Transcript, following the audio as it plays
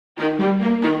My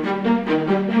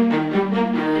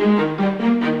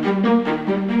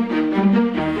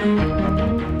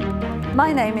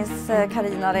name is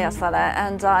Carina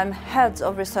and I'm Head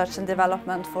of Research and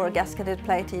Development for gasketed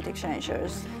plate heat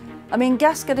exchangers.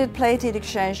 Gasketed plate heat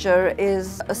exchanger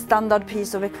is a standard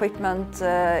piece of equipment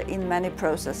in many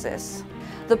processes.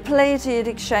 The plate heat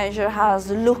exchanger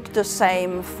has looked the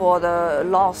same for the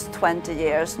last 20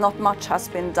 years. Not much has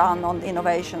been done on the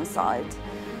innovation side.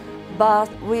 But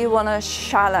we want to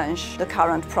challenge the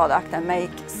current product and make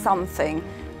something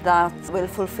that will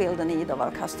fulfill the need of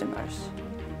our customers.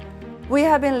 We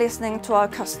have been listening to our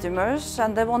customers,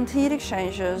 and they want heat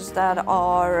exchangers that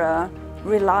are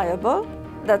reliable,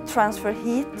 that transfer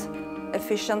heat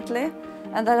efficiently,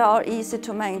 and that are easy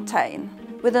to maintain.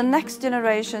 With the next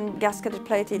generation gasketed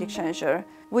plate heat exchanger,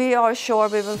 we are sure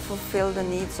we will fulfill the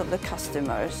needs of the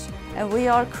customers. And we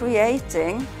are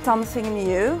creating something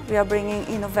new. We are bringing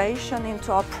innovation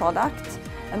into our product,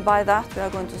 and by that we are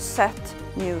going to set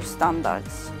new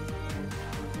standards.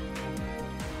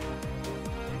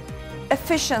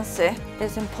 Efficiency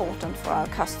is important for our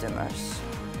customers.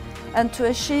 And to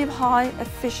achieve high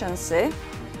efficiency,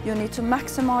 you need to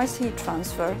maximize heat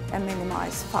transfer and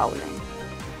minimize fouling.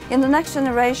 In the next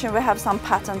generation, we have some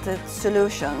patented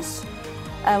solutions.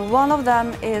 And one of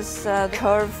them is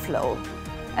curve flow.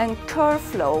 And curve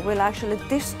flow will actually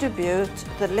distribute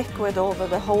the liquid over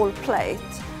the whole plate,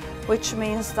 which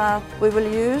means that we will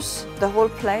use the whole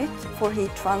plate for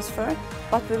heat transfer,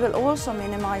 but we will also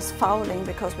minimize fouling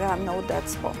because we have no dead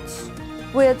spots.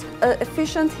 With an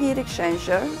efficient heat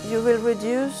exchanger, you will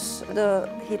reduce the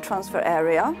heat transfer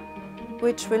area,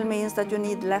 which will mean that you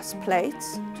need less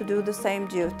plates to do the same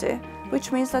duty,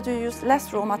 which means that you use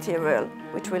less raw material,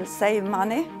 which will save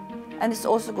money, and it's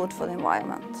also good for the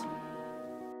environment.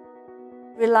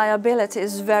 Reliability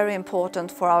is very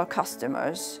important for our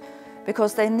customers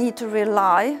because they need to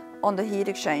rely on the heat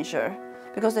exchanger,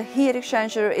 because the heat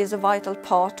exchanger is a vital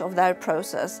part of their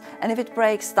process, and if it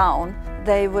breaks down,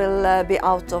 they will be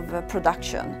out of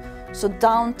production. So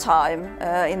downtime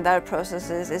in their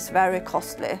processes is very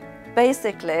costly.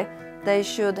 Basically, they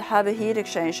should have a heat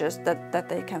exchanger that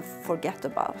they can forget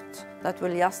about, that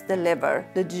will just deliver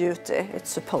the duty it's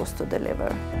supposed to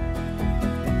deliver.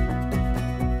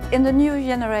 In the new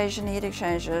generation heat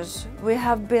exchangers, we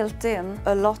have built in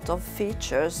a lot of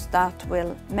features that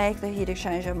will make the heat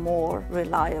exchanger more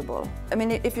reliable.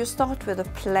 If you start with a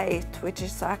plate, which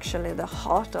is actually the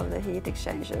heart of the heat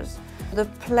exchangers, the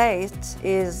plate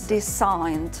is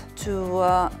designed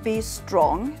to be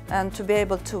strong and to be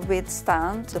able to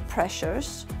withstand the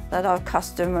pressures that our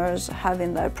customers have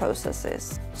in their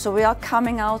processes. So we are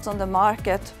coming out on the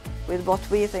market with what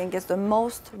we think is the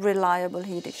most reliable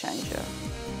heat exchanger.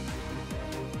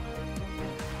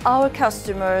 Our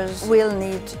customers will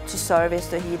need to service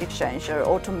the heat exchanger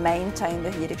or to maintain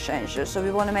the heat exchanger, so we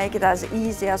want to make it as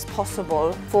easy as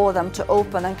possible for them to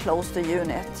open and close the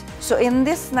unit. So in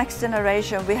this next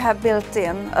generation, we have built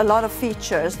in a lot of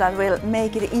features that will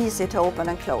make it easy to open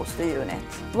and close the unit.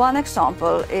 One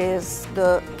example is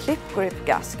the clip grip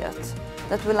gasket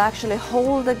that will actually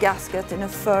hold the gasket in a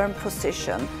firm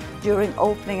position during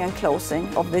opening and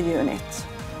closing of the unit.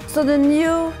 So the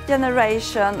new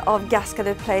generation of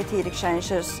gasketed plate heat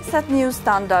exchangers set new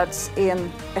standards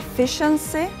in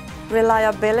efficiency,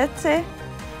 reliability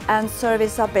and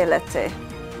serviceability.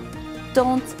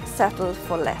 Don't settle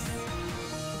for less.